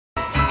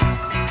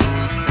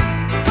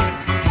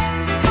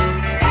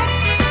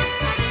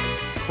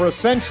For a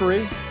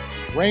century,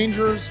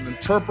 rangers and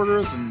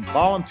interpreters and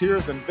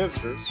volunteers and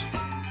visitors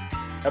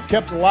have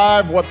kept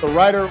alive what the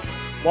writer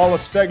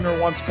Wallace Stegner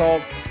once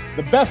called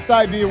the best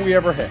idea we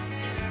ever had.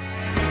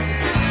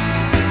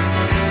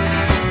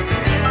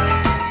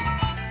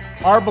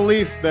 Our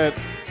belief that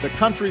the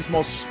country's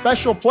most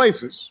special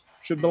places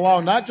should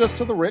belong not just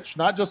to the rich,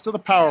 not just to the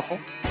powerful,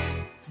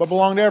 but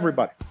belong to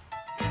everybody.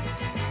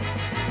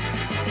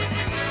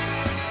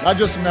 Not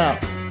just now,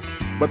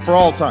 but for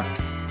all time.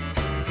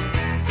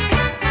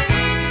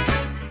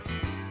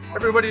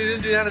 Everybody at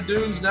Indiana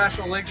Dunes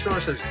National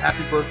Lakeshore says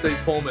happy birthday,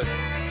 Pullman.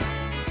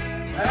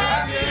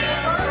 Happy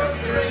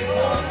anniversary,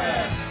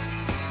 Pullman!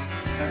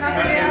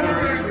 Happy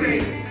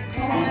anniversary,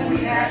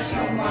 Pullman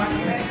National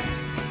Monument,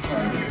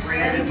 from your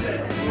friends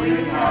at the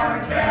William R.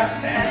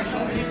 Taft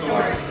National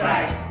Historic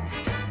Site.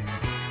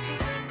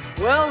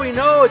 Well, we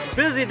know it's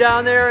busy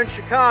down there in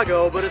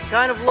Chicago, but it's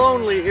kind of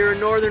lonely here in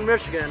northern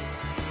Michigan.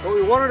 But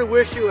we wanted to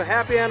wish you a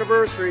happy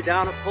anniversary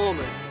down at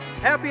Pullman.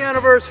 Happy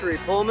anniversary,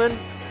 Pullman!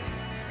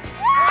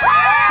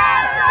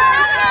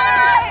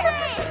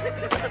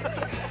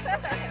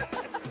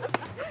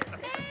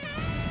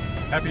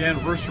 Happy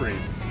anniversary,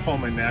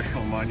 Pullman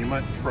National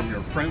Monument, from your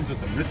friends at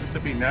the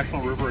Mississippi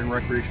National River and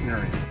Recreation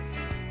Area.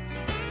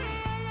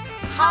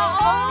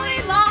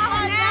 Holy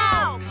Law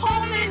now,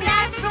 Pullman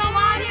National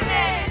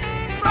Monument,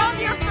 from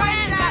your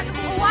friends at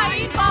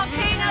Hawaii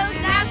Volcanoes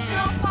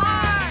National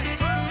Park.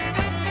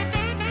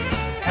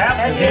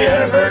 Happy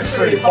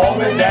anniversary,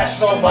 Pullman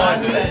National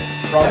Monument,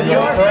 from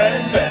your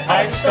friends at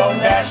Pipestone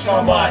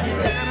National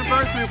Monument. Happy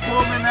anniversary,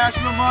 Pullman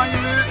National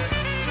Monument.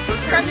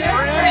 From your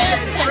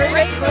friends at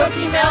Great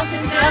Smoky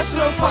Mountains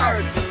National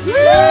Park. Woo!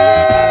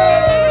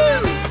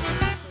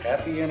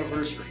 Happy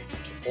anniversary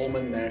to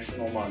Pullman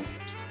National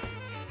Monument.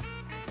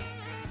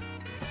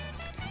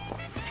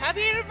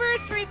 Happy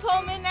anniversary,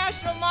 Pullman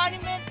National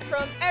Monument,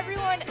 from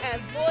everyone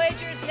at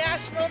Voyagers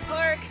National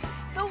Park,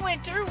 the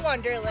Winter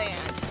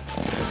Wonderland.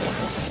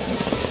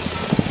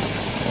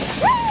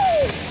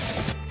 Woo!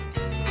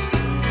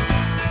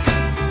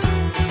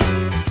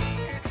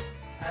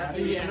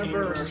 Happy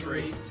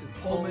anniversary to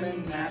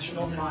Pullman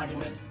National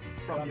Monument,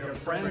 from your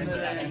friends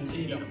at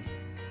Antietam.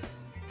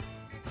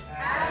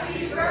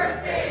 Happy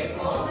birthday,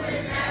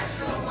 Pullman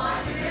National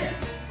Monument,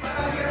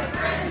 from your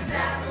friends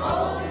at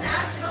Lowell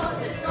National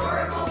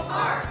Historical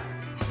Park.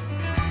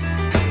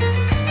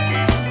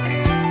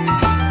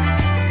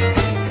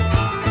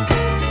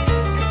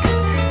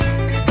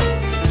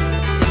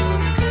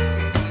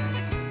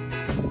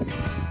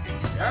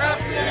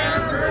 Happy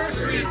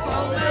anniversary,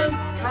 Pullman,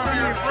 from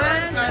your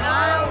friends at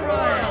Isle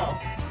Royal.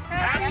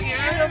 Happy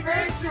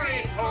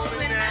anniversary,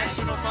 Pullman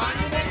National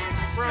Monument,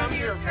 from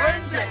your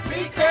friends at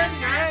Beacon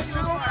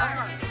National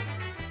Park.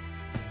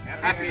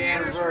 Happy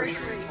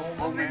anniversary,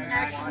 Pullman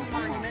National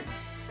Monument,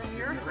 from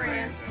your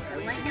friends at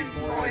Lincoln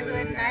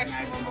Boyhood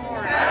National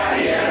Memorial.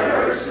 Happy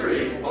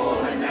anniversary,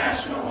 Pullman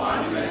National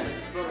Monument,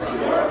 from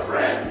your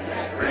friends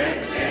at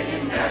Grand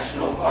Canyon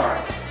National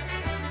Park.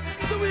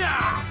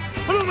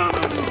 Pullman!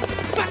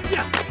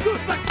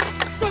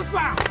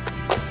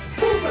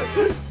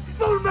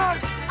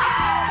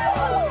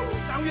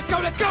 Now you go,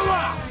 let's go!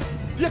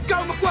 You go,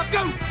 McQuarrie,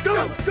 go! Go,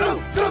 go,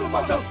 go,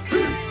 go!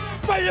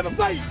 Play, never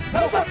play!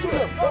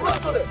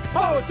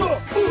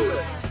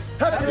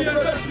 Happy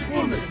anniversary,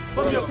 Pullman,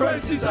 from your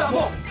friends in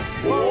Samoa!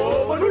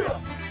 Hallelujah!